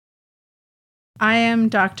I am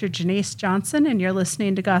Dr. Janiece Johnson, and you're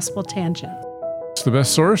listening to Gospel Tangent. It's the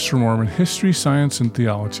best source for Mormon history, science, and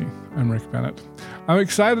theology. I'm Rick Bennett. I'm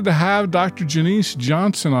excited to have Dr. Janiece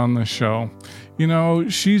Johnson on the show. You know,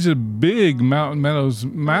 she's a big Mountain Meadows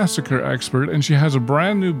Massacre expert, and she has a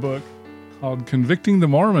brand new book called Convicting the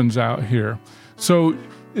Mormons out here. So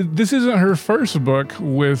this isn't her first book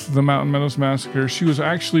with the Mountain Meadows Massacre. She was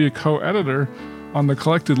actually a co-editor on the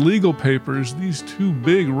collected legal papers, these two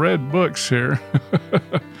big red books here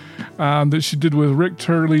that she did with Rick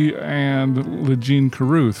Turley and Legene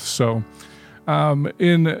Carruth. So we're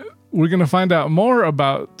going to find out more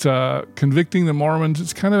about Convicting the Mormons.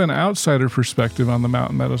 It's kind of an outsider perspective on the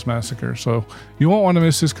Mountain Meadows Massacre. So you won't want to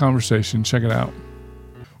miss this conversation. Check it out.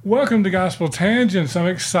 Welcome to Gospel Tangents. I'm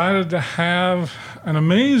excited to have an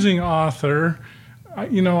amazing author.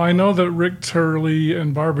 You know, I know that Rick Turley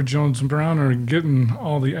and Barbara Jones Brown are getting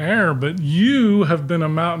all the air, but you have been a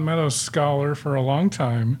Mountain Meadows scholar for a long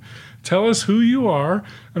time. Tell us who you are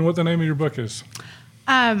and what the name of your book is.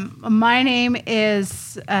 My name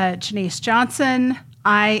is Janiece Johnson.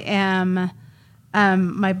 I am,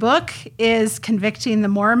 my book is Convicting the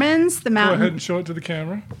Mormons, the Mountain... Go ahead and show it to the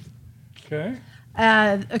camera. Okay.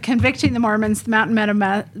 Convicting the Mormons, the Mountain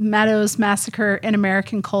Meadows Massacre in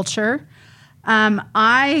American Culture.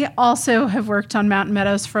 I also have worked on Mountain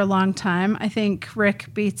Meadows for a long time. I think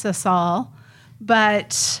Rick beats us all,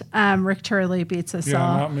 but Rick Turley beats us all.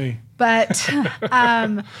 Yeah, not me. But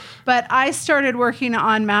I started working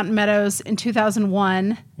on Mountain Meadows in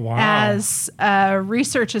 2001 as a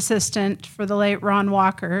research assistant for the late Ron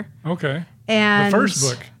Walker. Okay. And the first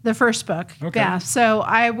book. The first book. Okay. Yeah. So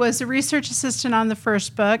I was a research assistant on the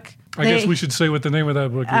first book. I guess we should say what the name of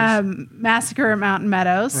that book is. Massacre at Mountain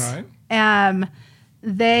Meadows. Right.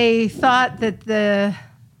 They thought that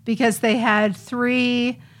because they had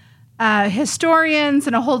three historians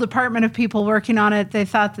and a whole department of people working on it, they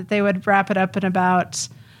thought that they would wrap it up in about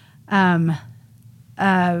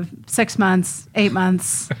 6 months, 8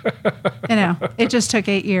 months. You know, it just took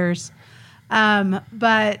 8 years. And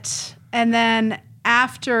then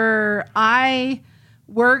after I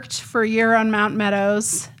worked for a year on Mountain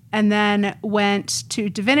Meadows and then went to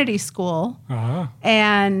divinity school,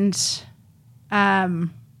 and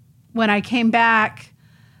when I came back,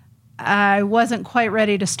 I wasn't quite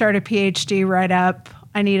ready to start a PhD right up.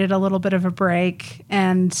 I needed a little bit of a break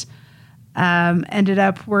and ended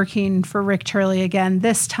up working for Rick Turley again,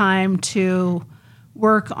 this time to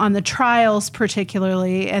work on the trials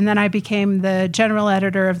particularly, and then I became the general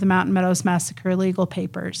editor of the Mountain Meadows Massacre legal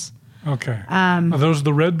papers. Okay. Are those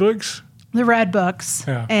the red books? The red books,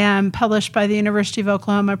 yeah. And published by the University of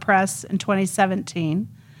Oklahoma Press in 2017.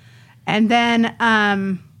 And then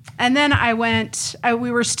I went, we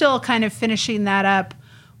were still kind of finishing that up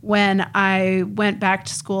when I went back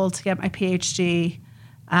to school to get my PhD,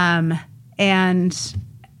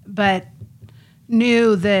 but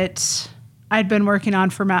knew that I'd been working on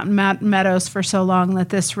for Mountain Meadows for so long that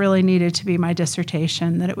this really needed to be my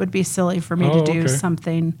dissertation, that it would be silly for me to do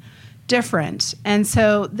something different. And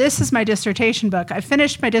so this is my dissertation book. I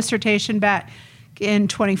finished my dissertation back in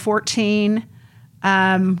 2014,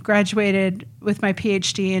 graduated with my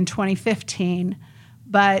PhD in 2015,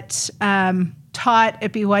 but taught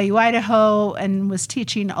at BYU, Idaho, and was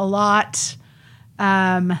teaching a lot,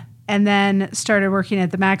 and then started working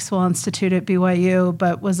at the Maxwell Institute at BYU,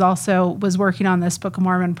 but was working on this Book of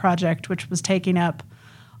Mormon project, which was taking up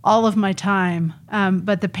all of my time.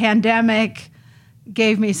 But the pandemic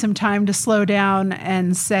gave me some time to slow down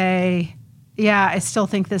and say, yeah, I still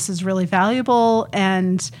think this is really valuable,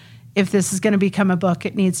 and if this is going to become a book,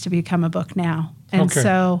 it needs to become a book now. And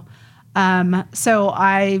so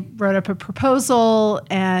I wrote up a proposal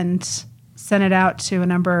and sent it out to a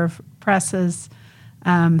number of presses,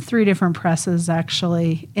 3 different presses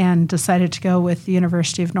actually, and decided to go with the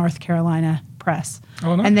University of North Carolina Press.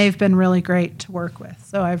 Oh, nice. And they've been really great to work with.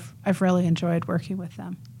 So I've really enjoyed working with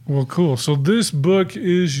them. Well, cool. So this book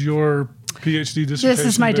is your PhD dissertation? This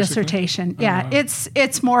is my basically? dissertation. Yeah, it's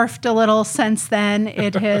morphed a little since then.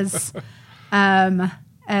 It has,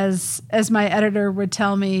 as my editor would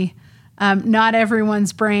tell me, not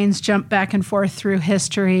everyone's brains jump back and forth through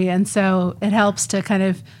history, and so it helps to kind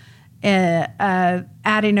of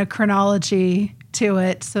adding a chronology to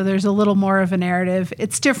it, so there's a little more of a narrative.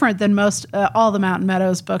 It's different than most all the Mountain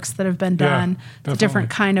Meadows books that have been done. Yeah, it's a different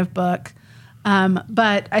kind of book.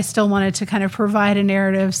 But I still wanted to kind of provide a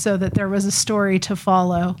narrative so that there was a story to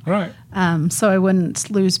follow. Right. So I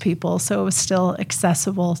wouldn't lose people. So it was still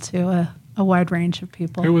accessible to a wide range of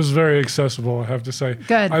people. It was very accessible, I have to say.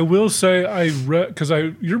 Good. I will say I read,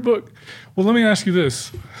 your book, well, let me ask you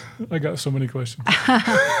this. I got so many questions.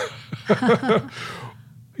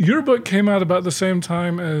 Your book came out about the same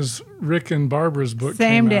time as Rick and Barbara's book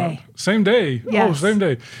Same came day. out. Same day? Yes. Oh, same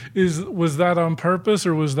day. Was that on purpose,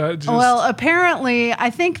 or was that just... Well, apparently, I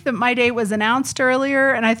think that my date was announced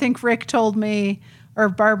earlier, and I think Rick told me, or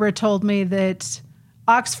Barbara told me, that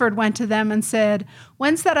Oxford went to them and said,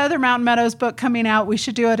 when's that other Mountain Meadows book coming out? We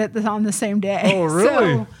should do it on the same day. Oh,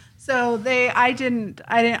 really? So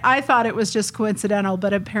I thought it was just coincidental,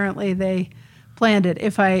 but apparently they planned it,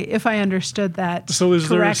 if I understood that. So is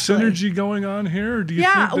correctly. there a synergy going on here? Or do you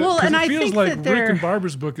yeah, think that, well, and it I feels think like that Rick and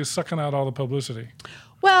Barbara's book is sucking out all the publicity.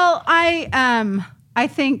 Well, I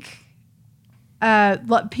think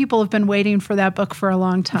people have been waiting for that book for a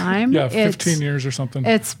long time. Yeah, 15 years or something.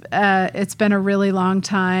 It's been a really long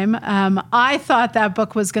time. I thought that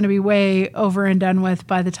book was going to be way over and done with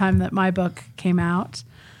by the time that my book came out.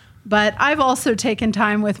 But I've also taken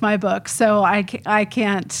time with my book, so I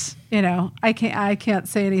can't say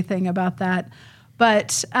anything about that.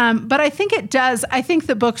 But I think it does. I think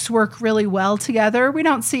the books work really well together. We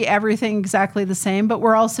don't see everything exactly the same, but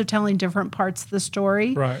we're also telling different parts of the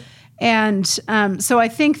story. Right. And so I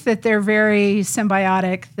think that they're very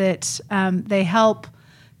symbiotic, that they help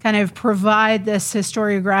kind of provide this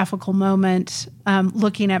historiographical moment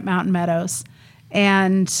looking at Mountain Meadows.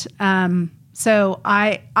 And so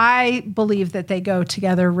I believe that they go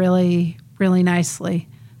together really, really nicely.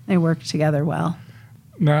 They work together well.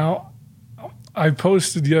 Now, I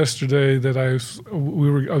posted yesterday that I was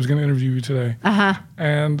going to interview you today. Uh-huh.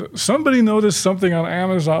 And somebody noticed something on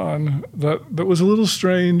Amazon that was a little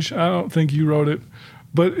strange. I don't think you wrote it,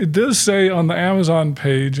 but it does say on the Amazon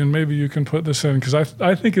page, and maybe you can put this in because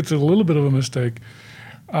I think it's a little bit of a mistake.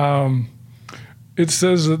 It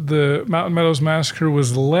says that the Mountain Meadows Massacre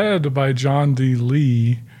was led by John D.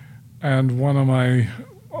 Lee, and one of my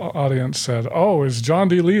audience said, "Oh, is John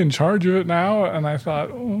D. Lee in charge of it now?" And I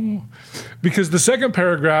thought, oh, because the second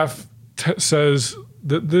paragraph says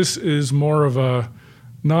that this is more of a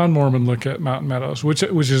non-Mormon look at Mountain Meadows, which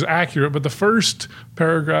is accurate. But the first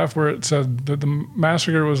paragraph where it said that the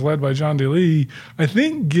massacre was led by John D. Lee, I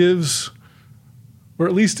think gives, or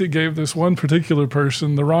at least it gave this one particular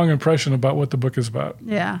person the wrong impression about what the book is about.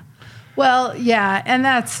 Yeah. Well, yeah, and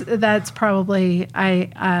that's probably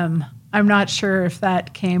I'm not sure if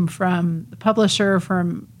that came from the publisher.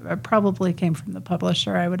 Probably came from the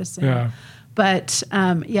publisher, I would assume. Yeah. But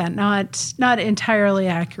not entirely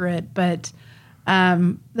accurate. But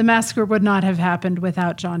the massacre would not have happened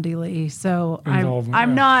without John D. Lee. So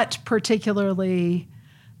I'm not particularly.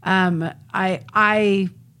 John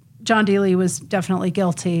D. Lee was definitely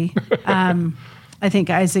guilty. I think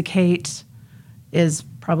Isaac Haight is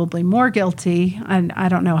probably more guilty, and I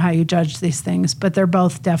don't know how you judge these things, but they're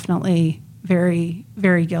both definitely very,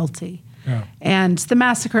 very guilty. Yeah. And the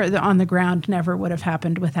massacre on the ground never would have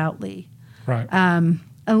happened without Lee. Right.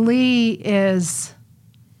 Lee is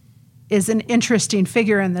an interesting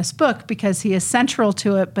figure in this book because he is central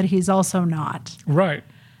to it, but he's also not. Right.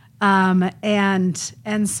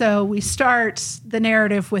 And so we start the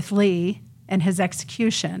narrative with Lee and his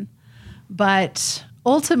execution, but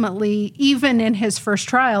ultimately, even in his first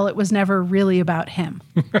trial, it was never really about him.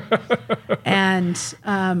 And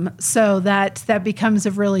so that becomes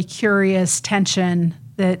a really curious tension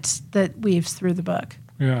that weaves through the book.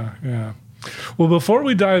 Yeah, yeah. Well, before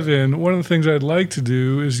we dive in, one of the things I'd like to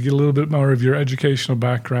do is get a little bit more of your educational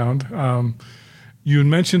background. You had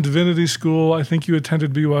mentioned Divinity School. I think you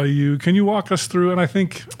attended BYU. Can you walk us through? And I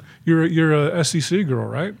think you're a SEC girl,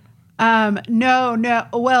 right? No.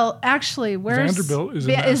 Well, actually, where's Vanderbilt is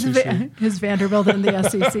in the SEC. Is Vanderbilt in the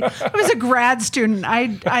SEC? I was a grad student. I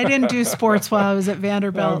didn't do sports while I was at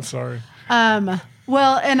Vanderbilt. Oh, I'm sorry.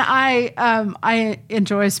 Well, and I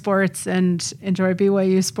enjoy sports and enjoy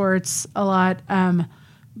BYU sports a lot.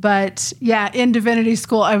 But yeah, in Divinity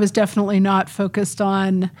School, I was definitely not focused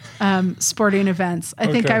on sporting events. I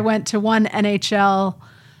think I went to one NHL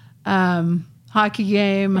hockey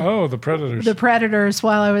game. Oh, the Predators. The Predators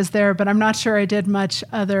while I was there, but I'm not sure I did much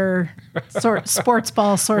other sports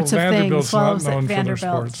ball sorts of things while I was at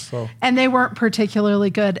Vanderbilt. Sports, and they weren't particularly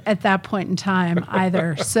good at that point in time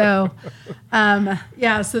either. So,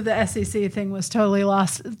 so the SEC thing was totally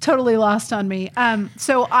lost on me.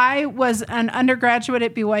 So I was an undergraduate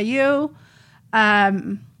at BYU,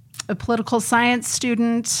 a political science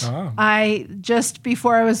student. Oh.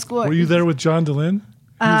 Before I was Were you there with John DeLynn?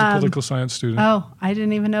 He was a political science student. Oh, I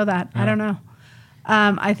didn't even know that. Yeah. I don't know.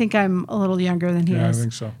 I think I'm a little younger than he is. Yeah, I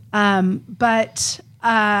think so. But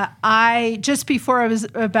I, just before I was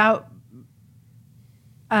about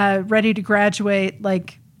ready to graduate,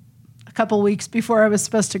 like a couple weeks before I was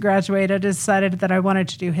supposed to graduate, I decided that I wanted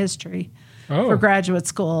to do history. for graduate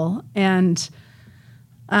school, and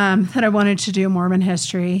that I wanted to do Mormon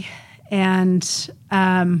history. And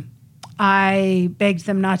I begged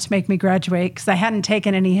them not to make me graduate because I hadn't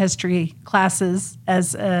taken any history classes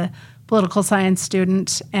as a political science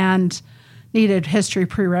student and needed history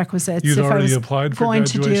prerequisites. You'd already applied for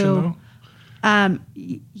graduation, though?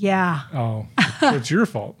 Yeah. Oh, so it's your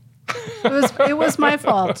fault. It was my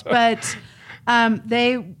fault, but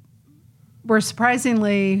they were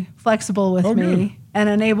surprisingly flexible with me and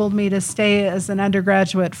enabled me to stay as an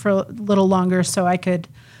undergraduate for a little longer so I could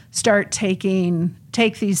start take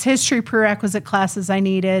these history prerequisite classes I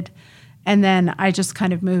needed. And then I just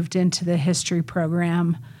kind of moved into the history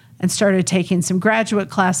program and started taking some graduate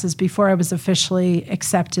classes before I was officially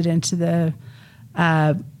accepted into the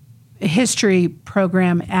history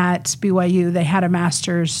program at BYU. They had a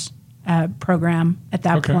master's program at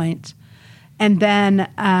that point. And then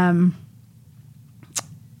I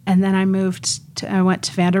went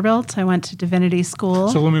to Vanderbilt. I went to divinity school.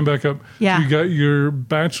 So let me back up. Yeah. You got your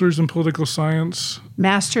bachelor's in political science.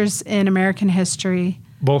 Master's in American history.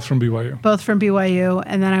 Both from BYU. Both from BYU.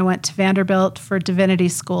 And then I went to Vanderbilt for divinity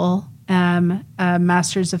school, a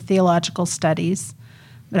master's of theological studies.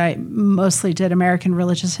 But I mostly did American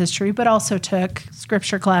religious history, but also took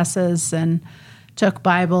scripture classes and took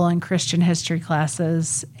Bible and Christian history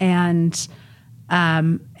classes. And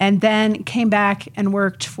then came back and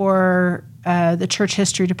worked for the church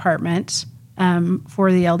history department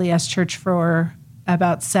for the LDS Church for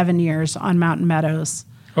about 7 years on Mountain Meadows.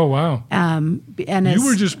 Oh, wow. And you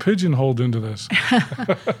were just pigeonholed into this.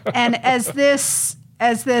 And a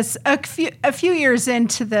few years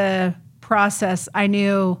into the process, I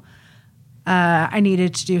knew I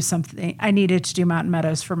needed to do something. I needed to do Mountain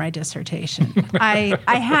Meadows for my dissertation. I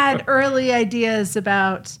had early ideas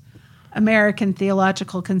about American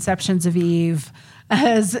theological conceptions of Eve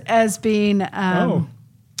as being, and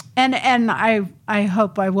I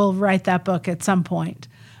hope I will write that book at some point.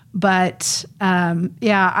 But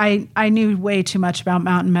I knew way too much about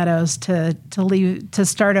Mountain Meadows to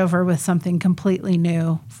start over with something completely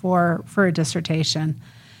new for a dissertation.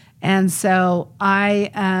 And so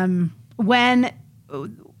when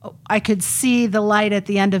I could see the light at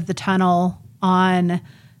the end of the tunnel on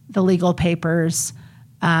the legal papers,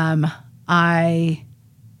 I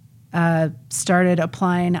started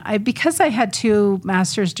applying. Because I had 2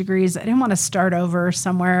 master's degrees, I didn't want to start over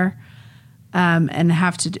somewhere and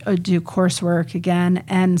have to do coursework again.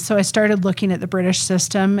 And so I started looking at the British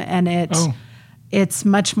system, and it's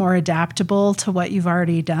much more adaptable to what you've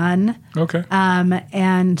already done. Okay.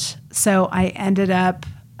 And so I ended up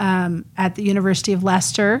at the University of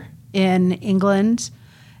Leicester in England,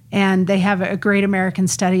 and they have a great American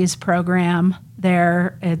Studies program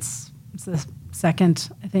there. It's the second,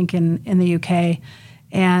 I think, in the UK,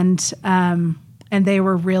 and they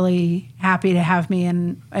were really happy to have me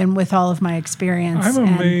and with all of my experience. I'm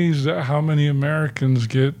amazed at how many Americans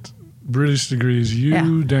get British degrees.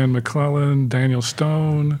 Dan McClellan, Daniel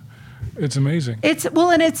Stone. It's amazing.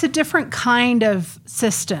 And it's a different kind of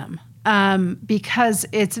system because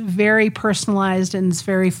it's very personalized and it's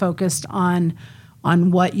very focused on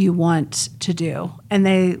what you want to do, and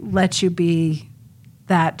they let you be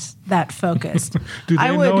that focused. Do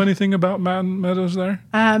they know anything about Mountain Meadows there?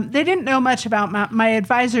 They didn't know much about my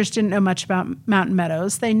advisors didn't know much about Mountain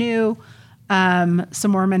Meadows. They knew some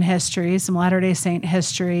Mormon history, some Latter-day Saint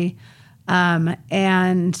history,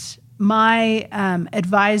 and my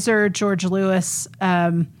advisor, George Lewis,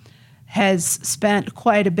 has spent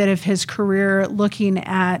quite a bit of his career looking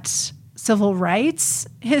at civil rights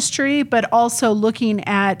history, but also looking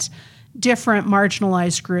at different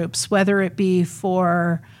marginalized groups, whether it be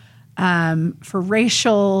for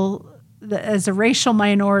racial, as a racial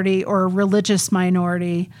minority or a religious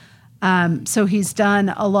minority. So he's done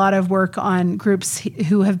a lot of work on groups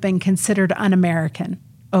who have been considered un-American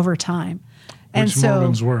over time.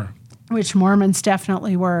 Mormons were. Which Mormons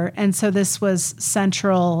definitely were. And so this was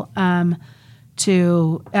central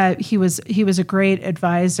to, he was a great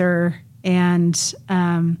advisor, and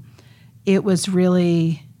it was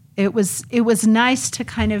really, it was nice to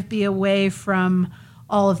kind of be away from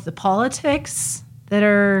all of the politics that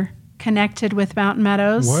are connected with Mountain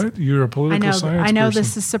Meadows. What? You're a political science I know person.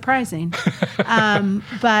 This is surprising.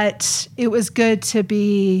 But it was good to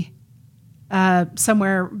be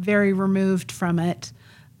somewhere very removed from it.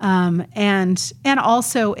 And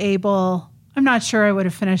also able, I'm not sure I would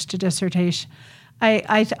have finished a dissertation.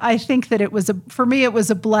 I think that for me, it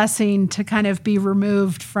was a blessing to kind of be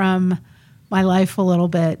removed from my life a little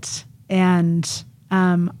bit. And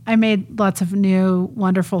I made lots of new,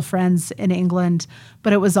 wonderful friends in England,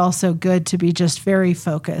 but it was also good to be just very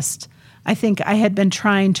focused I think I had been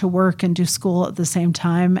trying to work and do school at the same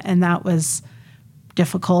time, and that was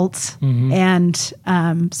difficult. Mm-hmm.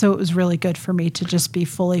 And so it was really good for me to just be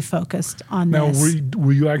fully focused on this. Now,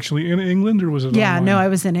 were you actually in England, or was it online? No, I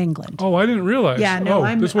was in England. Oh, I didn't realize. Yeah,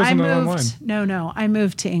 no, this wasn't online. No, I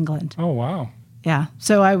moved to England. Oh, wow. Yeah,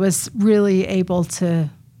 so I was really able to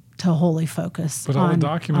wholly focus on. But all the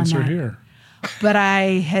documents are here. But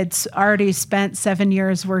I had already spent 7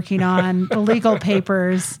 years working on the legal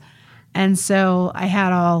papers, and so I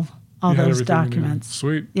had all those documents.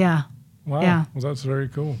 Sweet. Yeah. Wow. Yeah. Well, that's very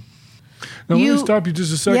cool. Now, let me stop you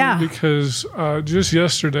just a second because just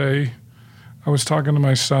yesterday I was talking to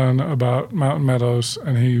my son about Mountain Meadows,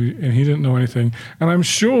 and he didn't know anything. And I'm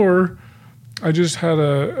sure I just had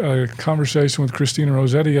a conversation with Christina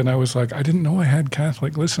Rossetti, and I was like, I didn't know I had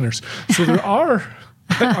Catholic listeners. So there are...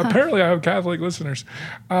 Apparently, I have Catholic listeners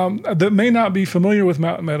that may not be familiar with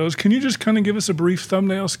Mountain Meadows. Can you just kind of give us a brief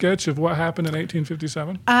thumbnail sketch of what happened in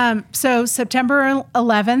 1857? So September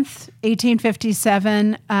 11th,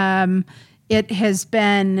 1857, it has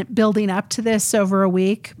been building up to this over a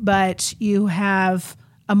week, but you have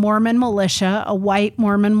a Mormon militia, a white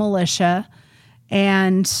Mormon militia,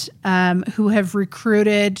 and who have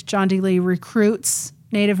recruited, John D. Lee recruits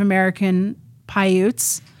Native American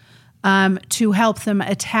Paiutes to help them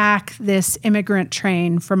attack this immigrant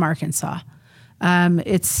train from Arkansas.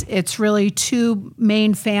 It's really two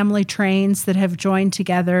main family trains that have joined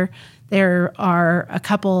together. There are a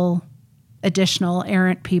couple additional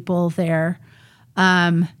errant people there,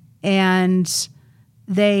 and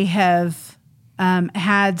they have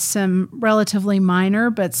had some relatively minor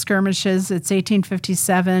but skirmishes. It's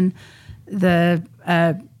 1857. The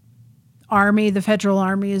army, the federal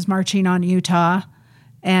army, is marching on Utah,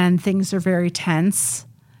 and things are very tense.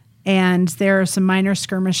 And there are some minor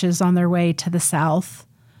skirmishes on their way to the south.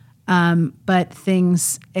 But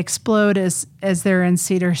things explode as they're in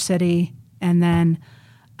Cedar City. And then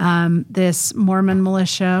this Mormon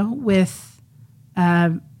militia with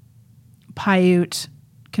Paiute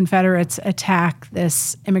Confederates attack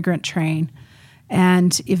this immigrant train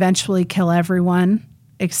and eventually kill everyone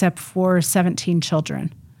except for 17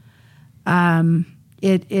 children.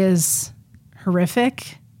 It is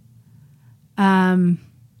horrific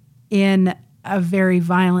in a very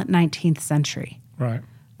violent 19th century. Right.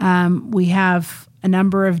 We have a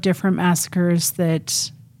number of different massacres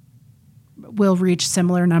that will reach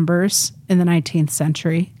similar numbers in the 19th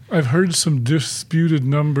century. I've heard some disputed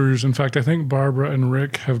numbers. In fact, I think Barbara and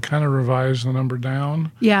Rick have kind of revised the number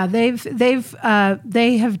down. Yeah, they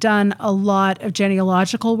have done a lot of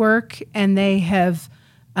genealogical work, and they have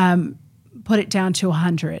put it down to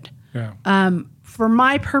 100. Yeah. For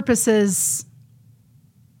my purposes,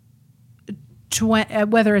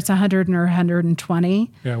 whether it's 100 or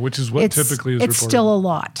 120. Yeah, which is what typically is reported. It's still a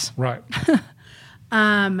lot. Right.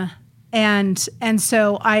 And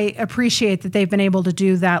so I appreciate that they've been able to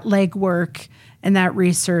do that legwork and that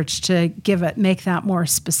research to make that more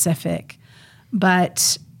specific.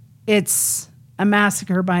 But it's a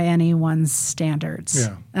massacre by anyone's standards.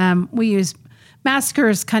 Yeah. We use massacre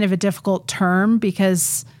is kind of a difficult term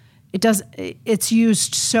because it's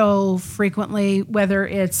used so frequently, whether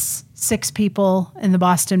it's 6 people in the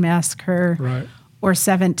Boston Massacre, right, or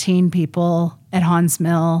 17 people at Haun's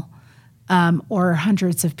Mill, or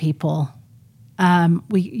hundreds of people.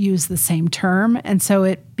 We use the same term, and so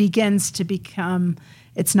it begins to become,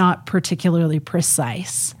 it's not particularly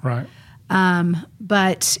precise. Right.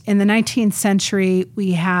 But in the 19th century,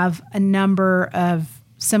 we have a number of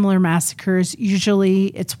similar massacres. Usually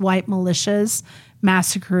it's white militias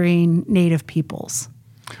massacring Native peoples.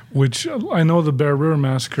 Which I know the Bear River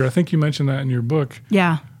Massacre, I think you mentioned that in your book.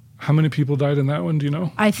 Yeah. How many people died in that one, do you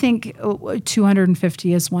know? I think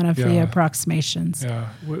 250 is one of the approximations. Yeah,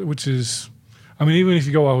 which is, I mean, even if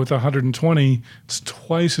you go out with 120, it's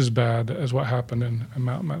twice as bad as what happened in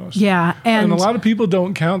Mountain Meadows. Yeah. And a lot of people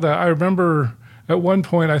don't count that. I remember at one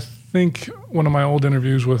point, I think one of my old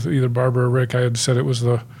interviews with either Barbara or Rick, I had said it was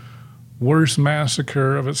the worst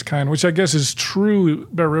massacre of its kind, which I guess is true.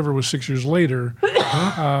 Bear River was 6 years later.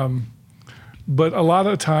 But a lot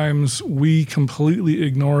of times we completely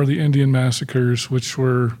ignore the Indian massacres, which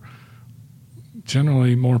were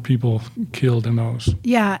generally more people killed in those.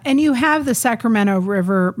 Yeah, and you have the Sacramento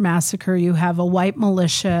River Massacre. You have a white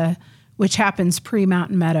militia, which happens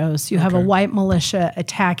pre-Mountain Meadows. You have a white militia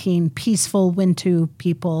attacking peaceful Wintu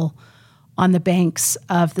people on the banks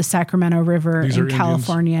of the Sacramento River in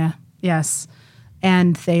California. Indians. Yes,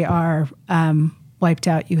 and they are wiped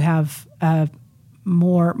out. You have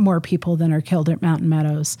more people than are killed at Mountain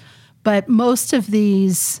Meadows. But most of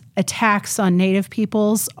these attacks on Native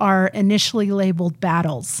peoples are initially labeled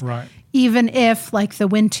battles. Right. even if, like the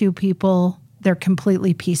Wintu people, they're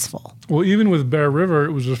completely peaceful. Well, even with Bear River,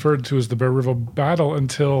 it was referred to as the Bear River Battle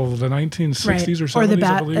until the 1960s or 70s,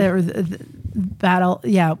 I believe. Or the battle.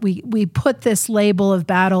 Yeah, we put this label of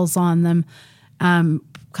battles on them,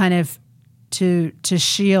 kind of to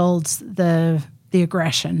shield the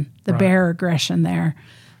aggression, the bear aggression there.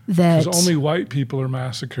 That because only white people are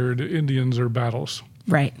massacred, Indians are battles.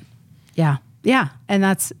 Right. Yeah. Yeah.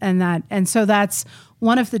 And so that's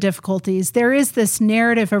one of the difficulties. There is this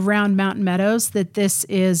narrative around Mountain Meadows that this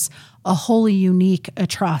is a wholly unique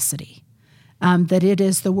atrocity, that it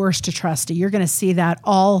is the worst atrocity. You're going to see that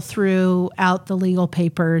all throughout the legal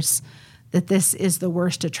papers, that this is the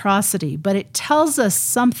worst atrocity. But it tells us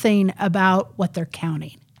something about what they're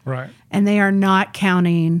counting. Right. And they are not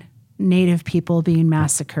counting Native people being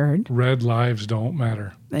massacred. Red lives don't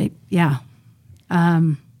matter.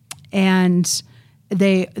 And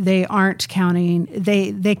they aren't counting.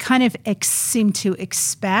 They kind of seem to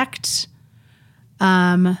expect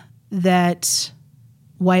that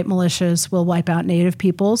white militias will wipe out Native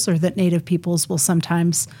peoples, or that Native peoples will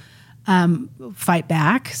sometimes fight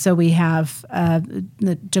back. So we have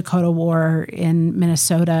the Dakota War in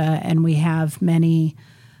Minnesota, and we have many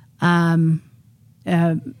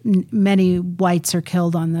whites are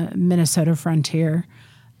killed on the Minnesota frontier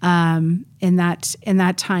in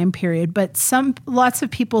that time period. But lots of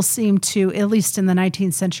people seem to, at least in the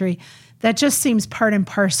 19th century, that just seems part and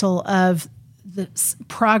parcel of the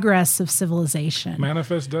progress of civilization.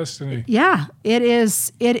 Manifest destiny. Yeah, it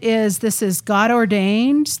is. This is God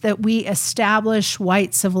ordained that we establish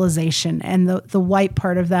white civilization, and the white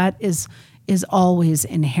part of that is always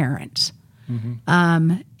inherent.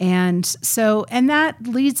 Mm-hmm. And that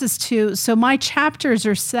leads us to, so my chapters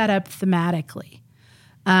are set up thematically.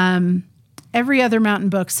 Every other mountain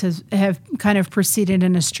books have kind of proceeded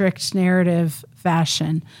in a strict narrative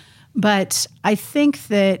fashion. But I think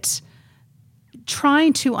that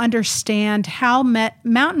trying to understand how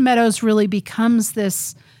Mountain Meadows really becomes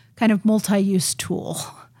this kind of multi-use tool,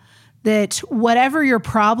 that whatever your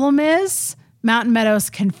problem is, Mountain Meadows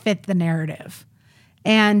can fit the narrative.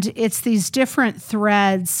 And it's these different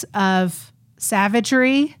threads of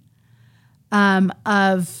savagery,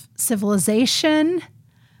 of civilization,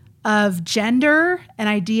 of gender and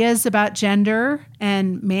ideas about gender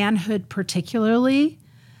and manhood particularly,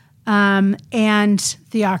 and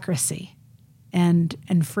theocracy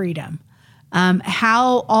and freedom.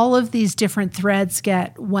 How all of these different threads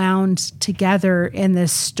get wound together in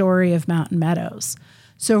this story of Mountain Meadows.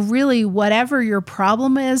 So really, whatever your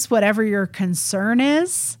problem is, whatever your concern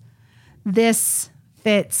is, this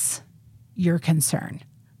fits your concern.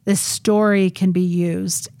 This story can be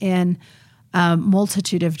used in a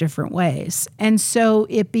multitude of different ways. And so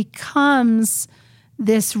it becomes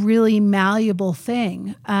this really malleable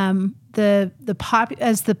thing. As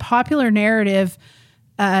the popular narrative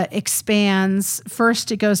expands,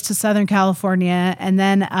 first it goes to Southern California, and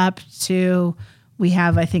then up to, we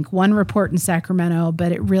have, I think, one report in Sacramento,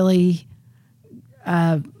 but it really,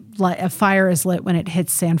 a fire is lit when it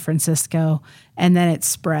hits San Francisco, and then it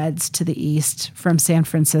spreads to the east from San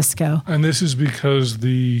Francisco. And this is because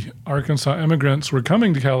the Arkansas immigrants were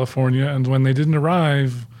coming to California, and when they didn't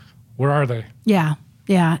arrive, where are they? Yeah.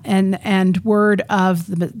 And word of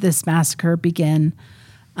this massacre begin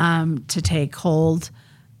to take hold.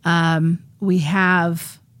 We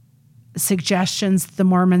have suggestions that the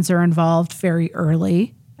Mormons are involved very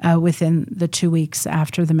early, within the 2 weeks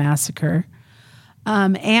after the massacre.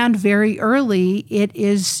 And very early, it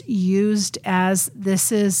is used as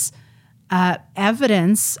this is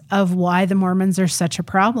evidence of why the Mormons are such a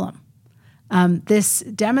problem. This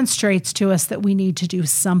demonstrates to us that we need to do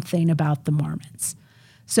something about the Mormons.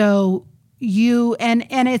 So and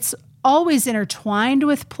it's always intertwined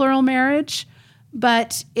with plural marriage,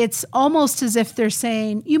 but it's almost as if they're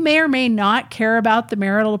saying, you may or may not care about the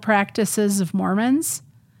marital practices of Mormons,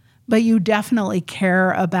 but you definitely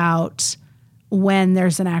care about when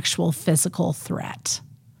there's an actual physical threat.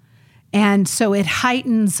 And so it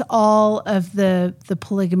heightens all of the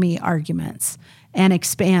polygamy arguments and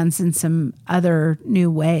expands in some other new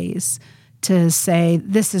ways to say,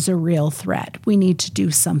 this is a real threat. We need to do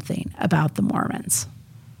something about the Mormons.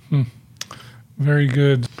 Very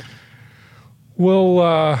good.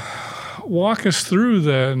 Well, walk us through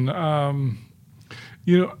then.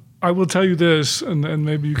 I will tell you this, and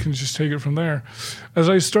maybe you can just take it from there. As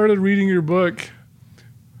I started reading your book,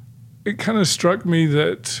 it kind of struck me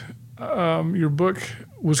that your book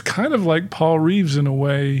was kind of like Paul Reeves in a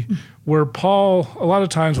way, where Paul, a lot of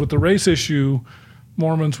times with the race issue,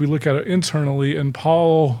 Mormons, we look at it internally, and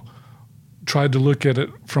Paul tried to look at it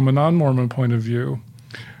from a non-Mormon point of view.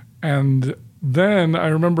 And then I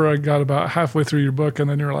remember I got about halfway through your book, and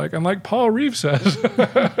then you're like, and like Paul Reeve says,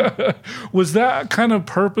 was that kind of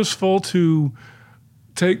purposeful to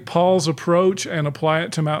take Paul's approach and apply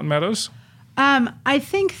it to Mountain Meadows? I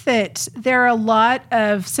think that there are a lot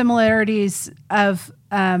of similarities of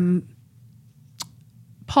Paul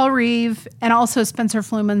Reeve and also Spencer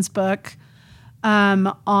Fluman's book on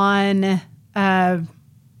The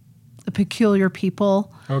Peculiar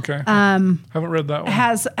People. Okay. Haven't read that one.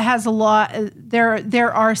 Has a lot.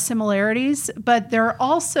 There are similarities, but there are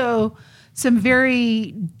also some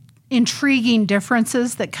very intriguing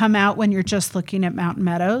differences that come out when you're just looking at Mountain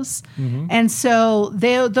Meadows. Mm-hmm. And so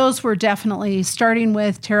those were definitely, starting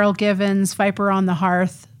with Terrell Givens' Viper on the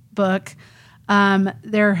Hearth book.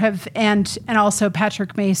 There have, and also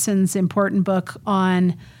Patrick Mason's important book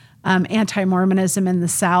on anti-Mormonism in the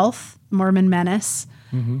South, Mormon Menace.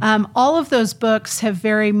 Mm-hmm. All of those books have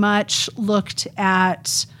very much looked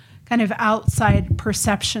at kind of outside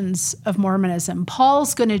perceptions of Mormonism.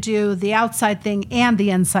 Paul's going to do the outside thing and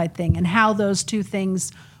the inside thing and how those two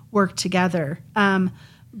things work together.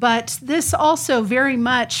 But this also very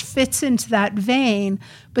much fits into that vein,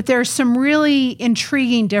 but there's some really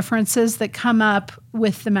intriguing differences that come up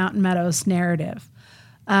with the Mountain Meadows narrative.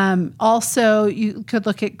 Also, you could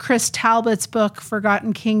look at Chris Talbot's book,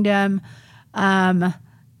 Forgotten Kingdom, Sally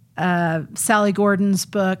Gordon's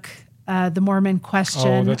book, The Mormon Question.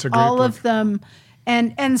 Oh, that's a great all book. of them.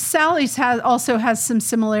 And Sally's also has some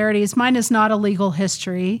similarities. Mine is not a legal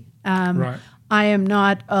history. Right. I am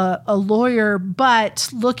not a lawyer, but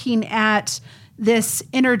looking at this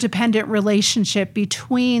interdependent relationship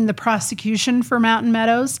between the prosecution for Mountain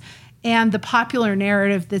Meadows and the popular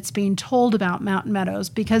narrative that's being told about Mountain Meadows,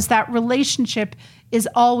 because that relationship is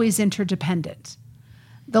always interdependent.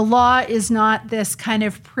 The law is not this kind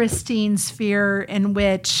of pristine sphere in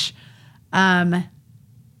which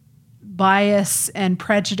bias and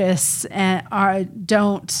prejudice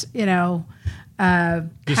don't,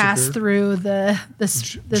 pass through the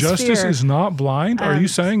Justice sphere. is not blind? Are you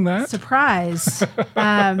saying that? Surprise.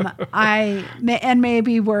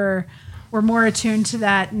 Maybe we're more attuned to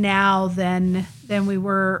that now than we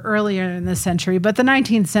were earlier in the century. But the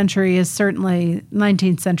 19th century is certainly,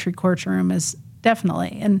 19th century courtroom is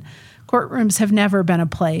definitely, and courtrooms have never been a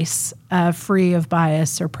place free of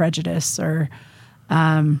bias or prejudice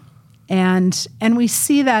and we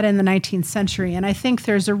see that in the 19th century. And I think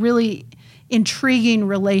there's a really intriguing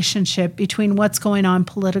relationship between what's going on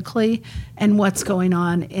politically and what's going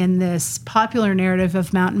on in this popular narrative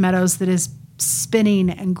of Mountain Meadows that is spinning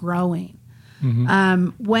and growing. Mm-hmm.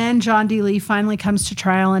 When John D. Lee finally comes to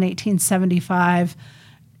trial in 1875,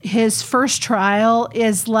 his first trial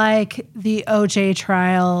is like the OJ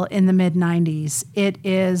trial in the mid-90s.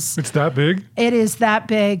 It's that big? It is that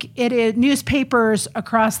big. It is newspapers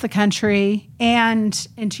across the country and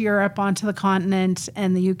into Europe, onto the continent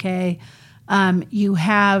and the UK. You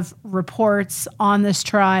have reports on this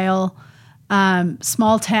trial,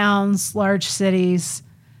 small towns, large cities.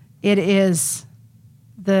 It is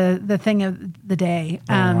the thing of the day.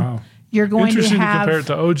 Wow. You're going to have... Interesting to compare it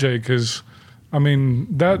to OJ, because, I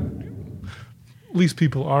mean, that... At least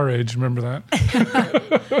people our age remember that.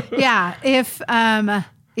 Yeah.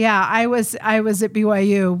 I was at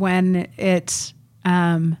BYU when it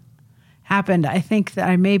happened. I think that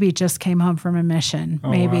I maybe just came home from a mission,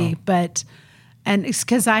 maybe, wow. And it's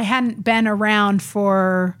because I hadn't been around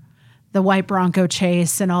for the white Bronco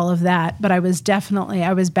chase and all of that, but I was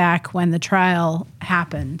back when the trial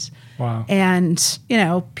happened. Wow. And,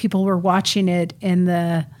 people were watching it in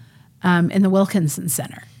the Wilkinson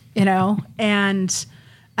Center, and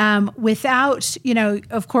without,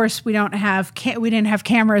 of course we didn't have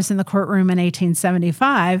cameras in the courtroom in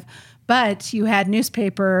 1875, but you had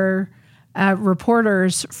newspaper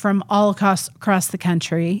reporters from all across the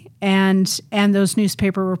country, and those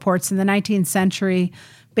newspaper reports in the 19th century,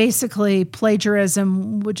 basically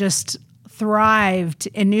plagiarism would just thrived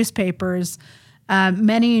in newspapers.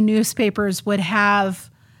 Many newspapers would have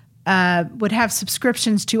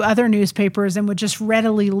subscriptions to other newspapers and would just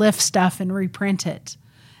readily lift stuff and reprint it.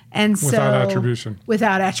 And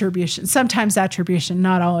without attribution, sometimes attribution,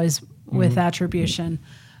 not always with attribution.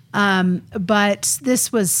 But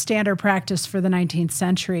this was standard practice for the 19th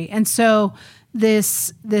century. And so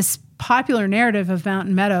this popular narrative of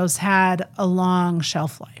Mountain Meadows had a long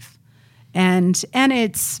shelf life. And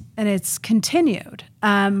it's continued.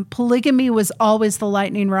 Polygamy was always the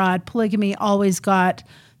lightning rod. Polygamy always got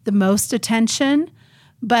the most attention.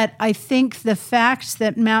 But I think the fact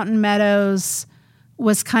that Mountain Meadows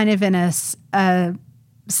was kind of in a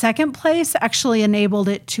second place actually enabled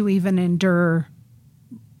it to even endure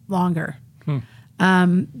longer.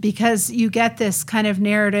 because you get this kind of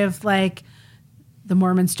narrative like, the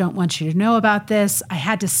Mormons don't want you to know about this. I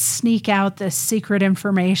had to sneak out this secret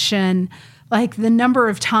information. Like the number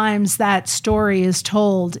of times that story is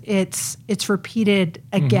told, it's repeated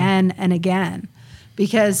again and again,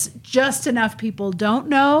 because just enough people don't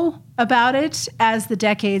know about it as the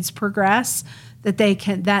decades progress that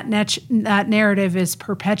that narrative is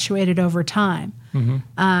perpetuated over time.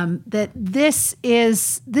 That this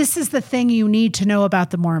is the thing you need to know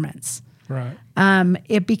about the Mormons. Right.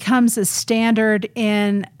 It becomes a standard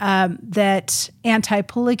in that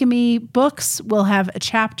anti-polygamy books will have a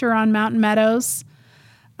chapter on Mountain Meadows.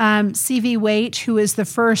 C.V. Waite, who is the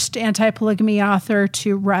first anti-polygamy author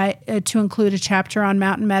to include a chapter on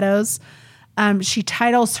Mountain Meadows, she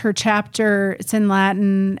titles her chapter, it's in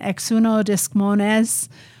Latin, Ex uno disc mones,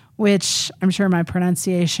 which I'm sure my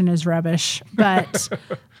pronunciation is rubbish, but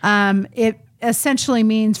it essentially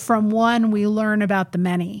means from one we learn about the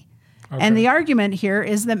many. Okay. And the argument here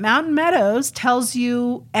is that Mountain Meadows tells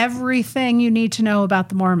you everything you need to know about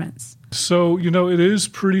the Mormons. So, it is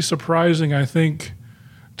pretty surprising, I think,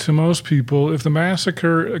 to most people. If the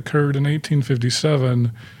massacre occurred in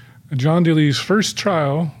 1857, John DeLee's first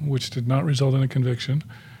trial, which did not result in a conviction,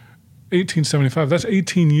 1875, that's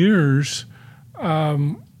 18 years.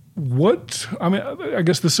 I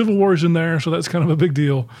guess the Civil War is in there, so that's kind of a big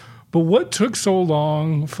deal. But what took so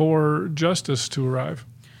long for justice to arrive?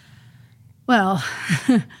 Well,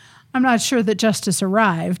 I'm not sure that justice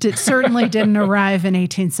arrived. It certainly didn't arrive in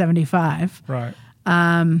 1875. Right.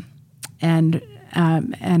 And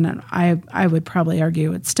I would probably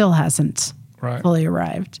argue it still hasn't fully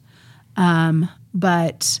arrived.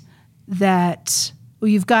 But that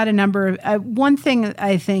you've got a number of one thing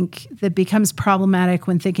I think that becomes problematic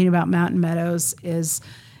when thinking about Mountain Meadows is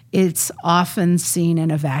it's often seen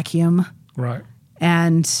in a vacuum. Right.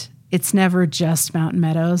 And it's never just Mountain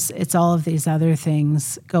Meadows. It's all of these other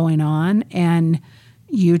things going on. And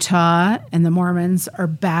Utah and the Mormons are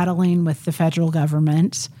battling with the federal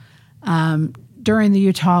government during the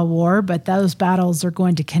Utah War, but those battles are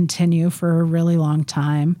going to continue for a really long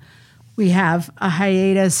time. We have a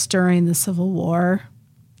hiatus during the Civil War,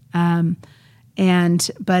 but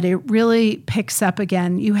it really picks up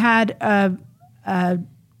again. You had a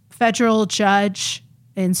federal judge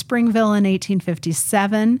in Springville in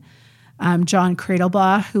 1857, John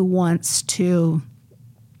Cradlebaugh, who wants to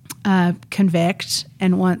convict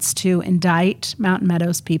and wants to indict Mountain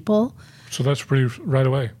Meadows people. So that's pretty right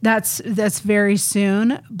away. That's very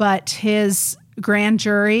soon. But his grand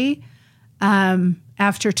jury,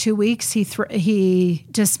 after 2 weeks, he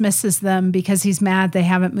dismisses them because he's mad they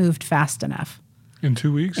haven't moved fast enough. In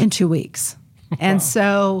 2 weeks? In 2 weeks. Wow. And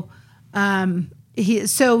so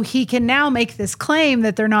he can now make this claim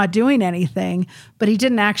that they're not doing anything, but he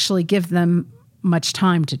didn't actually give them much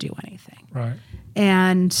time to do anything. Right.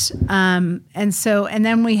 And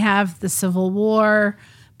then we have the Civil War.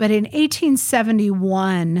 But in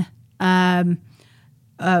 1871,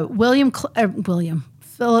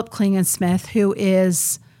 Philip Klingensmith, who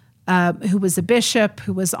was a bishop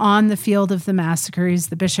who was on the field of the massacre, he's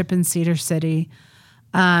the bishop in Cedar City.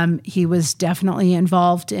 He was definitely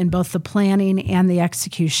involved in both the planning and the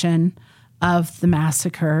execution of the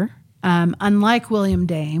massacre. Unlike William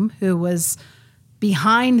Dame, who was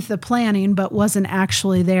behind the planning but wasn't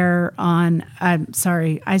actually there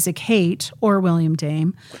Isaac Haight or William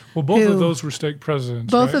Dame. Well, both of those were stake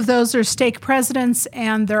presidents, Both of those are stake presidents,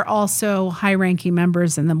 and they're also high-ranking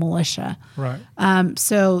members in the militia. Right.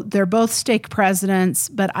 So they're both stake presidents,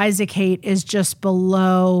 but Isaac Haight is just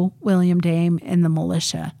below William Dame in the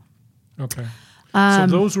militia. Okay. So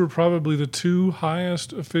those were probably the two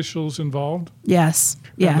highest officials involved? Yes.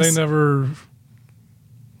 And they never...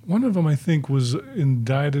 One of them, I think, was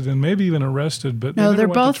indicted and maybe even arrested, but they never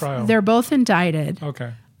went to trial. They're both indicted.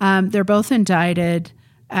 Okay. They're both indicted,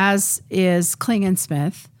 as is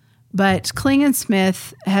Klingensmith. But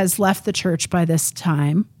Klingensmith has left the church by this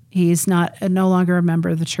time. He's no longer a member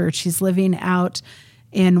of the church. He's living out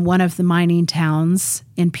in one of the mining towns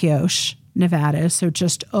in Pioche, Nevada, so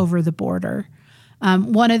just over the border.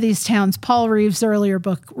 One of these towns, Paul Reeves' earlier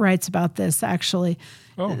book writes about this, actually.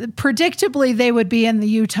 Oh. Predictably, they would be in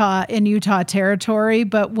Utah territory,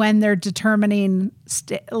 but when they're determining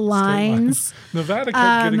lines, Nevada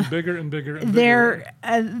kept getting bigger and bigger and bigger.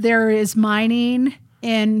 There is mining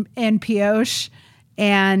in Pioche,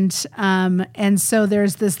 and so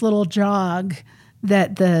there's this little jog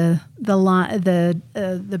that the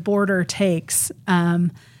border takes.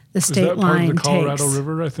 The state line takes. Is that part of the Colorado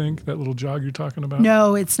River, I think, that little jog you're talking about?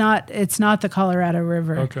 No, it's not. It's not the Colorado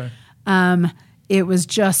River. Okay. it was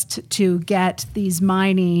just to get these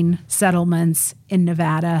mining settlements in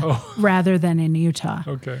Nevada rather than in Utah.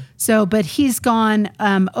 Okay. So, but he's gone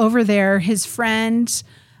over there. His friend,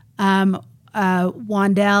 Wandel,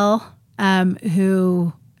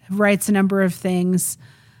 who writes a number of things,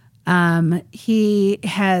 he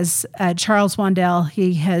has, Charles Wandel,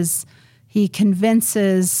 he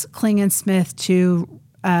convinces Klingensmith to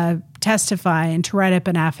testify and to write up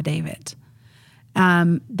an affidavit.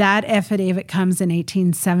 That affidavit comes in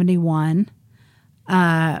 1871,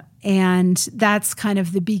 and that's kind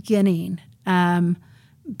of the beginning.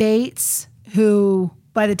 Bates, who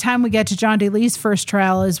by the time we get to John D. Lee's first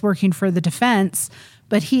trial, is working for the defense,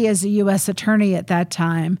 but he is a U.S. attorney at that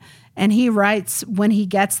time. And he writes, when he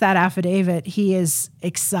gets that affidavit, he is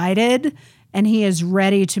excited and he is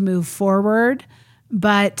ready to move forward,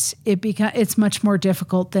 but it's much more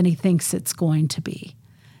difficult than he thinks it's going to be.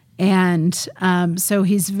 And so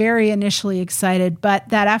he's very initially excited, but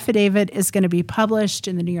that affidavit is going to be published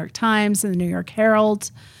in the New York Times and the New York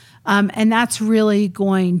Herald. And that's really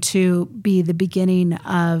going to be the beginning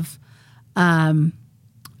of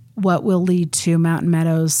what will lead to Mountain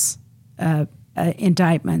Meadows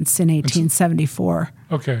indictments in 1874.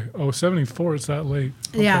 Okay. Oh, 74, it's that late.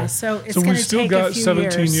 Okay. Yeah, so it's going to take a few years. So we've still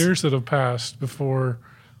got 17 years that have passed before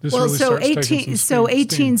this really starts taking some steam.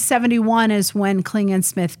 1871 is when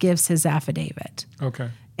Klingensmith gives his affidavit. Okay.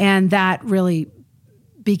 And that really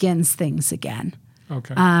begins things again.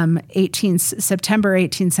 Okay. September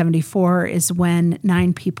 1874 is when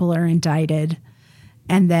 9 people are indicted,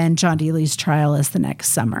 and then John D. Lee's trial is the next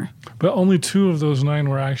summer. But only 2 of those 9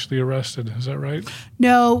 were actually arrested. Is that right?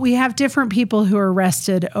 No, we have different people who are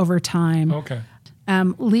arrested over time. Okay.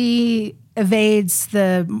 Lee evades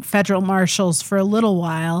the federal marshals for a little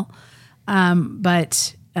while,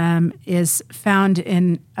 but is found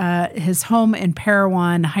in his home in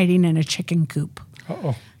Parowan hiding in a chicken coop.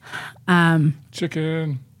 Uh-oh.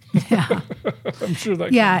 Chicken. Yeah. I'm sure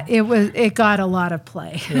that. Yeah, it got a lot of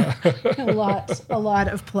play. Yeah. a lot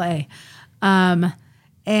of play. But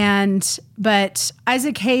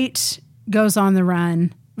Isaac Haight goes on the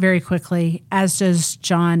run very quickly, as does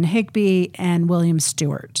John Higbee and William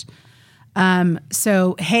Stewart.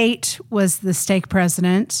 So Haight was the stake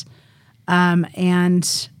president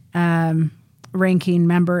and ranking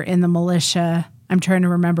member in the militia. I'm trying to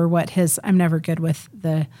remember I'm never good with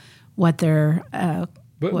what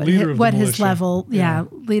his level,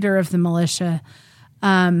 leader of the militia.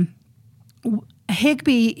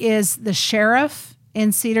 Higbee is the sheriff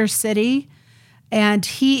in Cedar City, and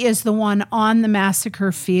he is the one on the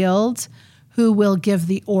massacre field who will give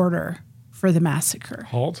the order for the massacre.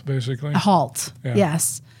 Halt, basically. Halt, yeah.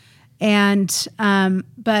 Yes. And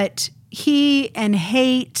but he and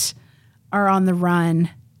Haight are on the run,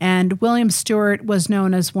 and William Stewart was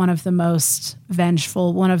known as one of the most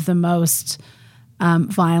vengeful, one of the most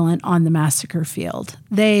violent on the massacre field.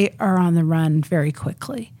 They are on the run very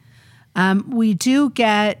quickly. We do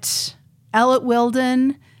get Ellett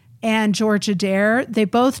Wilden and George Adair. They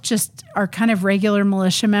both just are kind of regular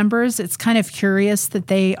militia members. It's kind of curious that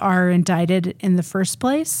they are indicted in the first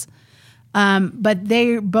place. But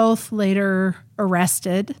they both later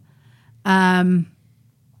arrested. Wilden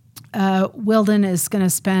is going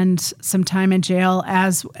to spend some time in jail,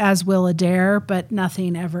 as will Adair, but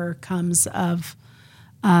nothing ever comes of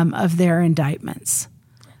their indictments.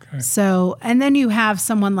 Okay. So, and then you have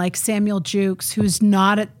someone like Samuel Jukes, who's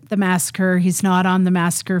not at the massacre. He's not on the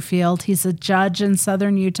massacre field. He's a judge in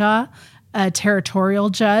southern Utah, a territorial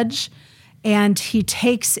judge, and he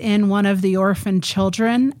takes in one of the orphan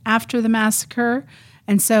children after the massacre.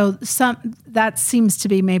 And so that seems to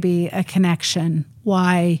be maybe a connection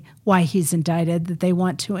why he's indicted, that they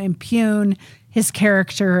want to impugn his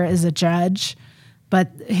character as a judge,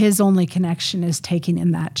 but his only connection is taking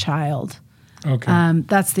in that child. Okay.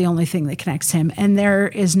 That's the only thing that connects him. And there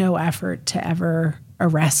is no effort to ever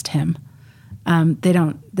arrest him.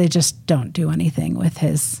 They just don't do anything with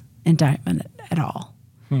his indictment at all.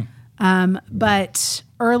 But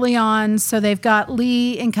early on, so they've got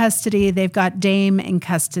Lee in custody, they've got Dame in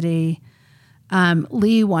custody.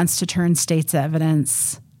 Lee wants to turn state's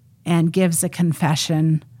evidence and gives a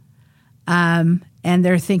confession. And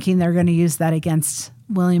they're thinking they're going to use that against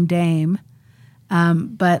William Dame.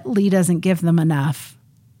 But Lee doesn't give them enough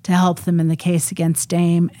to help them in the case against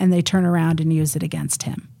Dame, and they turn around and use it against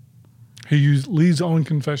him. He used Lee's own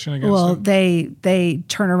confession against him? Well, they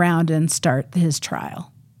turn around and start his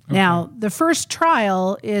trial. Okay. Now, the first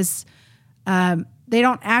trial is they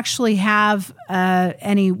don't actually have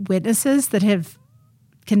any witnesses that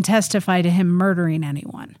can testify to him murdering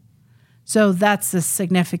anyone. So that's a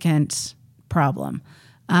significant problem.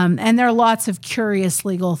 And there are lots of curious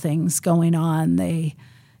legal things going on. They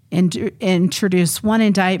introduced one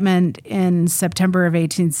indictment in September of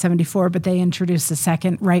 1874, but they introduced a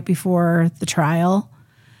second right before the trial.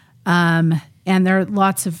 And there are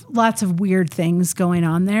lots of weird things going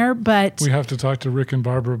on there. But we have to talk to Rick and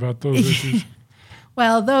Barbara about those issues.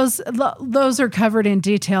 Well, those are covered in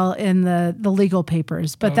detail in the legal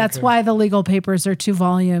papers, but that's why the legal papers are 2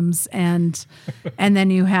 volumes, and then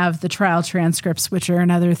you have the trial transcripts, which are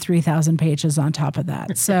another 3,000 pages on top of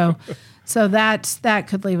that. So that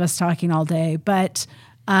could leave us talking all day. But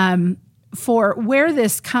for where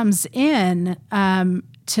this comes in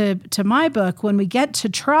to my book, when we get to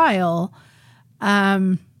trial.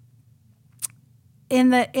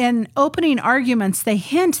 In opening arguments, they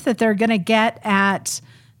hint that they're going to get at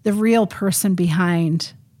the real person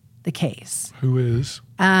behind the case. Who is?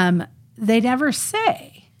 They never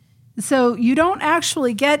say. So you don't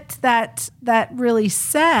actually get that really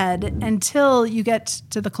said until you get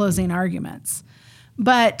to the closing arguments.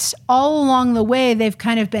 But all along the way, they've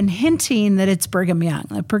kind of been hinting that it's Brigham Young.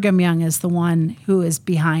 That Brigham Young is the one who is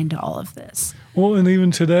behind all of this. Well, and even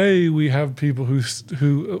today we have people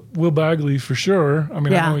who Will Bagley for sure. I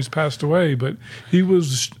mean, I know he's passed away, but he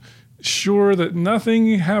was sure that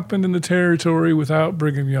nothing happened in the territory without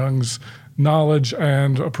Brigham Young's knowledge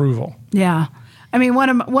and approval. Yeah, I mean, one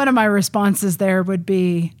of my responses there would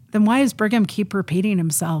be, then why does Brigham keep repeating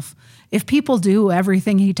himself? If people do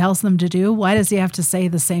everything he tells them to do, why does he have to say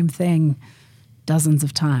the same thing dozens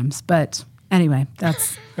of times? But anyway,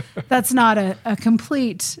 that's not a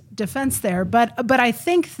complete defense there. But I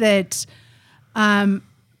think that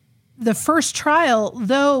the first trial,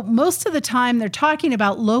 though most of the time they're talking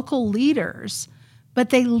about local leaders, but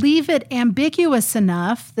they leave it ambiguous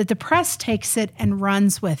enough that the press takes it and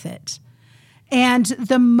runs with it. And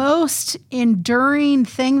the most enduring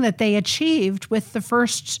thing that they achieved with the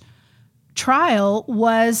first trial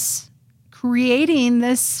was creating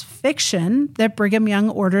this fiction that Brigham Young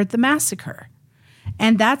ordered the massacre.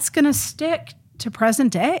 And that's going to stick to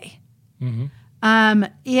present day. Mm-hmm.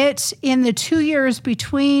 It, in the 2 years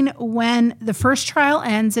between when the first trial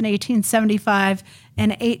ends in 1875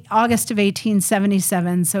 and August of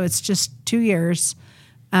 1877, so it's just 2 years,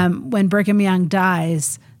 when Brigham Young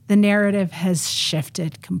dies, the narrative has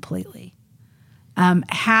shifted completely.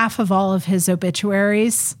 Half of all of his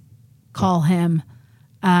obituaries call him,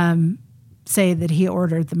 say that he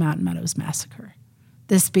ordered the Mountain Meadows Massacre.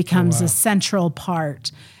 This becomes a central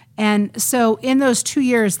part. And so in those 2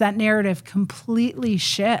 years, that narrative completely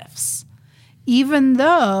shifts, even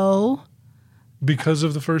though... Because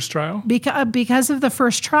of the first trial? Because of the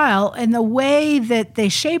first trial and the way that they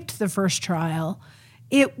shaped the first trial,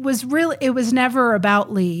 it was never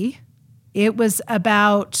about Lee. It was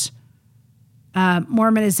about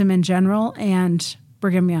Mormonism in general and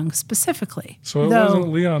Brigham Young specifically. So it wasn't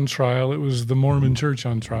Lee on trial, it was the Mormon Church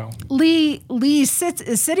on trial. Lee is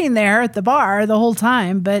sitting there at the bar the whole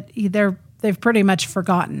time, but they've pretty much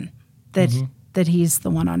forgotten that he's the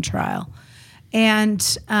one on trial.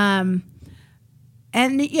 And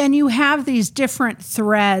you have these different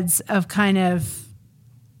threads of kind of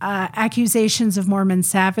accusations of Mormon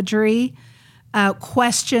savagery,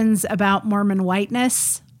 questions about Mormon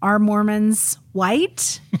whiteness. Are Mormons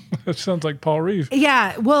white? That sounds like Paul Reeve.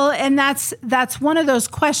 Yeah, well, and that's one of those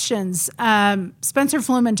questions. Spencer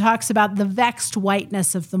Fluman talks about the vexed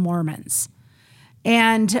whiteness of the Mormons.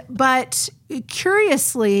 But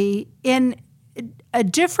curiously, in a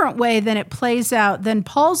different way than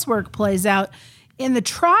Paul's work plays out, in the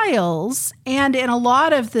trials and in a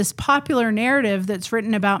lot of this popular narrative that's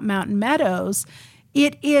written about Mountain Meadows,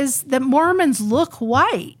 it is that Mormons look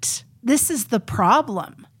white. This is the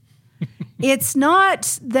problem. It's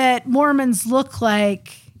not that Mormons look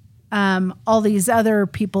like all these other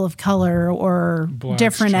people of color or Blacks,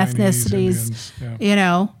 different Chinese, ethnicities,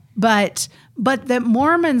 Indians, but that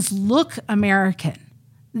Mormons look American.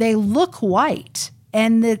 They look white,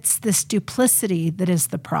 and it's this duplicity that is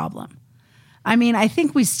the problem. I mean, I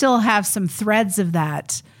think we still have some threads of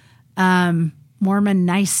that Mormon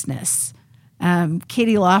niceness.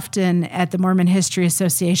 Katie Lofton at the Mormon History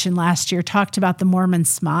Association last year talked about the Mormon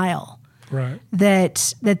smile. Right.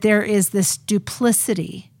 That there is this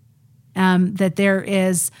duplicity, that there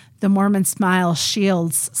is the Mormon smile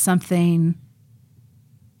shields something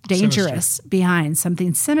dangerous behind,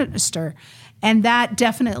 something sinister. And that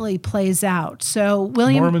definitely plays out. So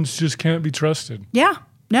Mormons just can't be trusted. Yeah,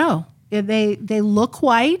 no. They look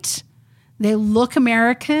white, they look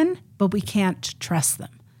American, but we can't trust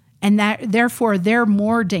them. And therefore, they're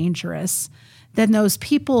more dangerous than those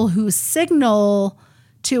people who signal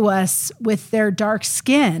to us with their dark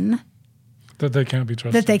skin That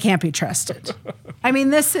they can't be trusted. I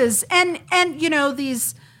mean, this is, and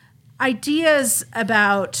these ideas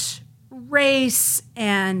about race,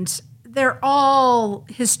 and they're all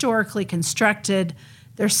historically constructed.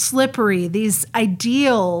 They're slippery. These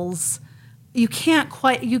ideals, you can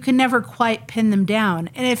never quite pin them down.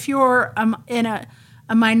 And if you're in a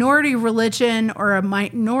minority religion or a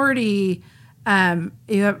minority,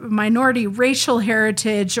 you have a minority racial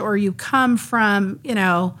heritage, or you come from,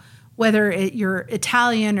 whether you're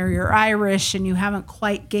Italian or you're Irish and you haven't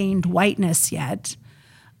quite gained whiteness yet,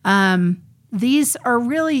 these are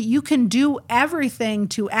really, you can do everything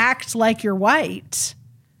to act like you're white,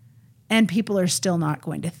 and people are still not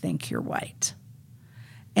going to think you're white.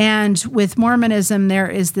 And with Mormonism, there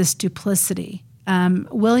is this duplicity.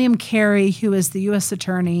 William Carey, who is the U.S.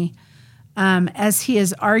 attorney, as he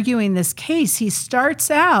is arguing this case, he starts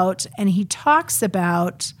out and he talks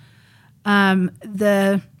about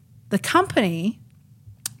the company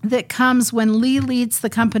that comes when Lee leads the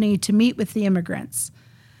company to meet with the immigrants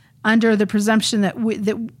under the presumption that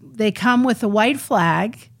they come with a white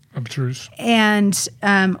flag. A truce. And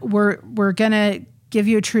we're going to give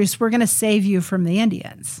you a truce. We're going to save you from the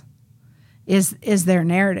Indians, is their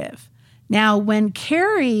narrative. Now, when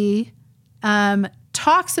Carey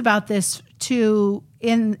talks about this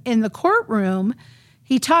in the courtroom,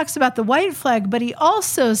 he talks about the white flag, but he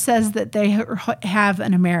also says that they have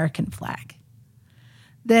an American flag.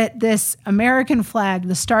 That this American flag,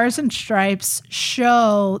 the Stars and Stripes,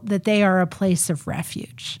 show that they are a place of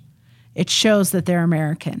refuge. It shows that they're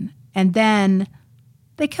American. And then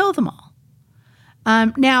they kill them all.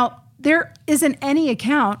 Now, there isn't any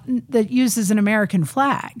account that uses an American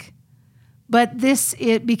flag, but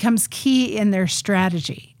it becomes key in their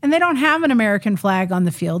strategy. And they don't have an American flag on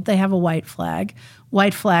the field. They have a white flag.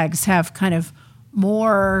 White flags have kind of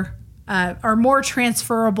are more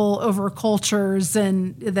transferable over cultures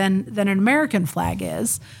than an American flag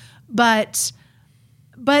is. But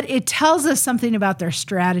it tells us something about their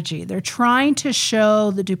strategy. They're trying to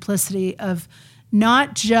show the duplicity of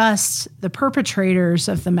not just the perpetrators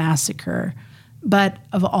of the massacre, but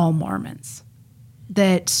of all Mormons.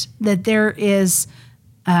 That there is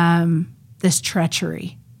this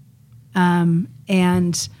treachery,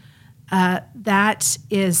 and that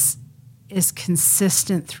is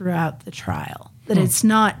consistent throughout the trial. That it's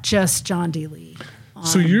not just John D. Lee.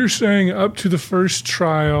 So you're saying up to the first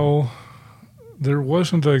trial, there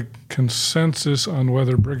wasn't a consensus on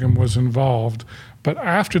whether Brigham was involved, but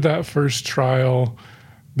after that first trial,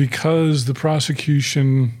 because the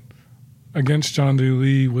prosecution against John D.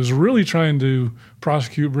 Lee was really trying to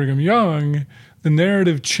prosecute Brigham Young, the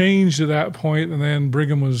narrative changed at that point, and then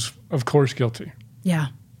Brigham was, of course, guilty. Yeah.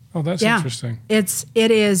 Oh, that's interesting. It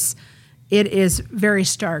is very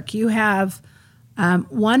stark. You have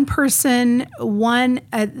one person,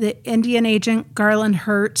 the Indian agent Garland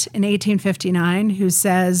Hurt in 1859, who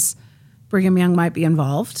says Brigham Young might be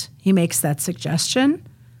involved. He makes that suggestion,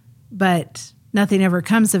 but nothing ever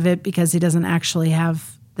comes of it because he doesn't actually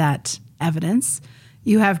have that evidence.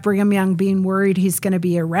 You have Brigham Young being worried he's going to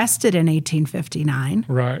be arrested in 1859.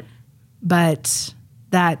 Right. But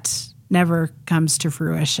that never comes to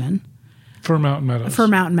fruition. For Mountain Meadows. For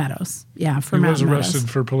Mountain Meadows. Yeah, for Mountain Meadows. He was arrested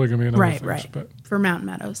for polygamy and other things. Right. But. For Mountain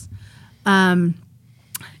Meadows.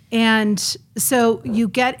 And so you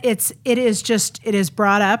get, it is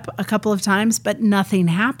brought up a couple of times, but nothing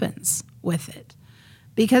happens with it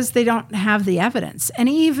because they don't have the evidence. And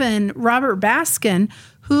even Robert Baskin,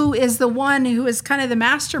 who is the one who is kind of the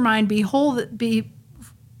mastermind behind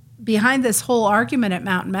this whole argument at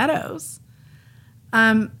Mountain Meadows,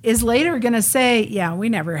 is later going to say, yeah, we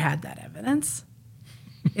never had that evidence,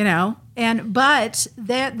 but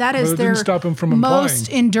that is their stop him from most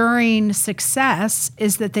enduring success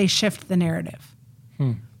is that they shift the narrative,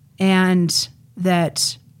 and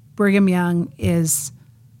that Brigham Young is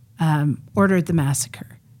ordered the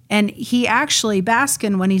massacre. And he actually,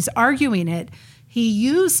 Baskin, when he's arguing it, he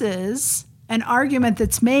uses an argument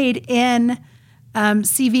that's made in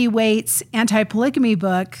C.V. Waite's anti-polygamy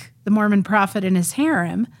book, The Mormon Prophet and His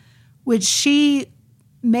Harem, which she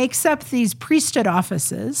makes up these priesthood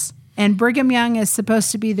offices, and Brigham Young is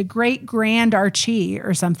supposed to be the great grand archie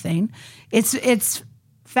or something. It's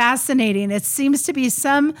fascinating. It seems to be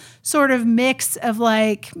some sort of mix of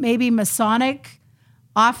like maybe Masonic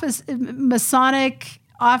offices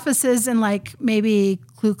and like maybe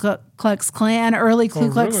Ku Klux Klan, early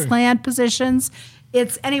Ku Klux Klan positions.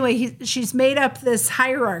 She's made up this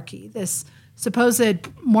hierarchy, this supposed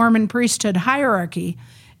Mormon priesthood hierarchy.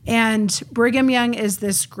 And Brigham Young is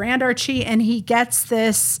this grand archie, and he gets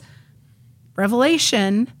this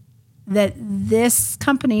revelation that this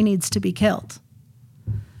company needs to be killed.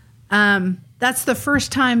 That's the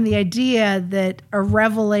first time the idea that a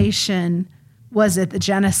revelation was at the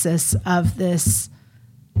genesis of this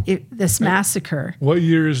massacre. What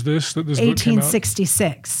year is this that this book came out?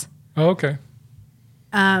 1866. Oh, okay.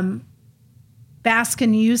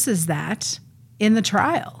 Baskin uses that in the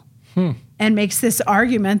trial and makes this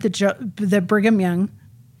argument that Brigham Young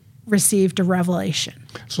received a revelation.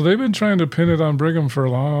 So they've been trying to pin it on Brigham for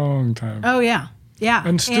a long time. Oh, yeah. Yeah.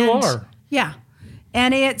 And still are. Yeah.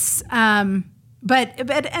 And it's, but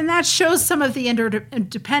that shows some of the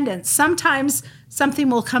interdependence. Sometimes something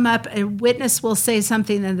will come up, a witness will say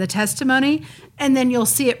something in the testimony, and then you'll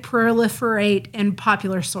see it proliferate in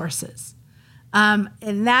popular sources.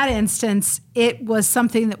 In that instance, it was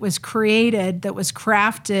something that was created, that was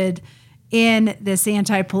crafted in this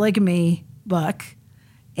anti-polygamy book,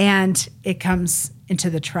 and it comes into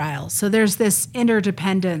the trial. So there's this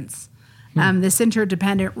interdependence, this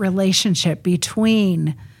interdependent relationship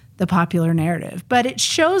between the popular narrative. But it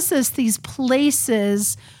shows us these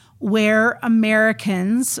places where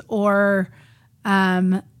Americans are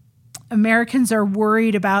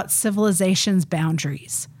worried about civilization's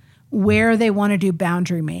boundaries, where they want to do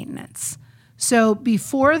boundary maintenance. So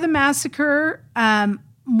before the massacre,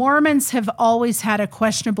 Mormons have always had a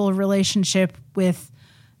questionable relationship with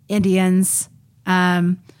Indians,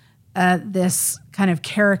 this kind of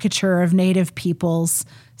caricature of Native peoples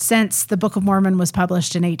since the Book of Mormon was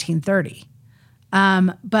published in 1830.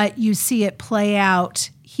 But you see it play out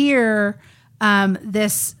here,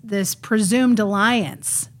 this presumed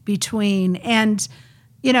alliance between, and,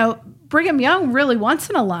 Brigham Young really wants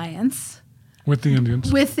an alliance with the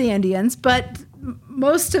Indians. But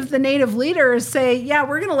most of the Native leaders say, yeah,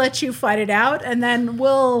 we're going to let you fight it out, and then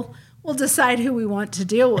we'll decide who we want to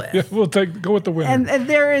deal with. Yeah, we'll go with the winner. And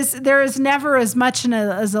there is never as much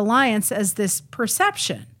as alliance as this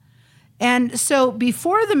perception. And so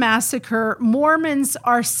before the massacre, Mormons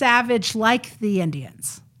are savage like the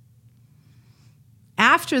Indians.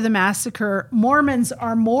 After the massacre, Mormons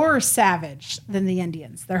are more savage than the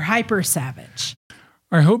Indians. They're hyper savage.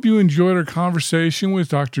 I hope you enjoyed our conversation with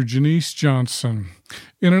Dr. Janiece Johnson.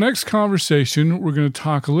 In our next conversation, we're going to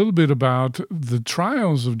talk a little bit about the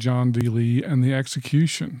trials of John D. Lee and the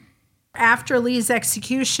execution. After Lee's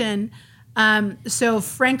execution, so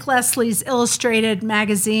Frank Leslie's Illustrated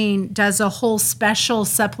magazine does a whole special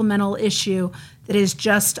supplemental issue that is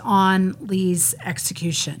just on Lee's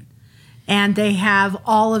execution. And they have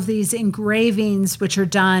all of these engravings which are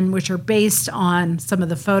based on some of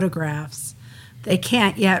the photographs. They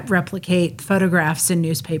can't yet replicate photographs in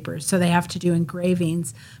newspapers, so they have to do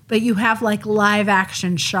engravings. But you have like live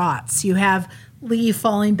action shots. You have Lee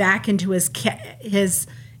falling back into his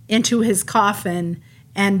coffin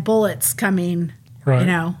and bullets coming,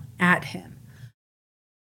 at him.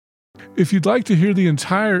 If you'd like to hear the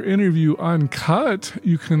entire interview uncut,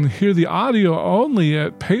 you can hear the audio only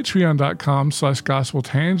at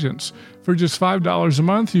patreon.com/gospeltangents. For just $5 a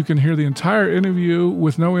month, you can hear the entire interview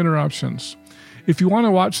with no interruptions. If you want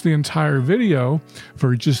to watch the entire video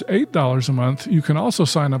for just $8 a month, you can also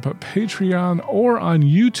sign up at Patreon or on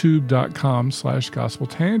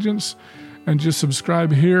youtube.com/gospeltangents and just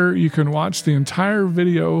subscribe here. You can watch the entire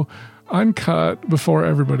video uncut before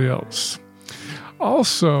everybody else.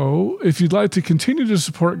 Also, if you'd like to continue to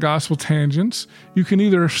support Gospel Tangents, you can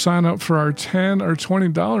either sign up for our $10 or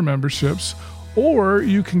 $20 memberships, or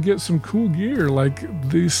you can get some cool gear like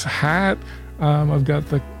this hat. I've got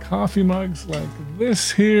the coffee mugs like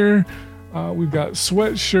this here. We've got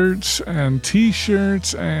sweatshirts and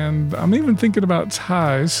t-shirts, and I'm even thinking about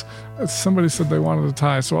ties. Somebody said they wanted a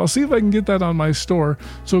tie, so I'll see if I can get that on my store.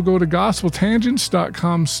 So go to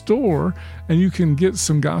gospeltangents.com store, and you can get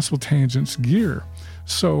some Gospel Tangents gear.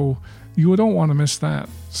 So you don't want to miss that.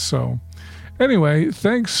 So anyway,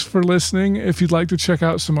 thanks for listening. If you'd like to check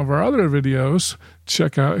out some of our other videos,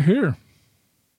 check out here.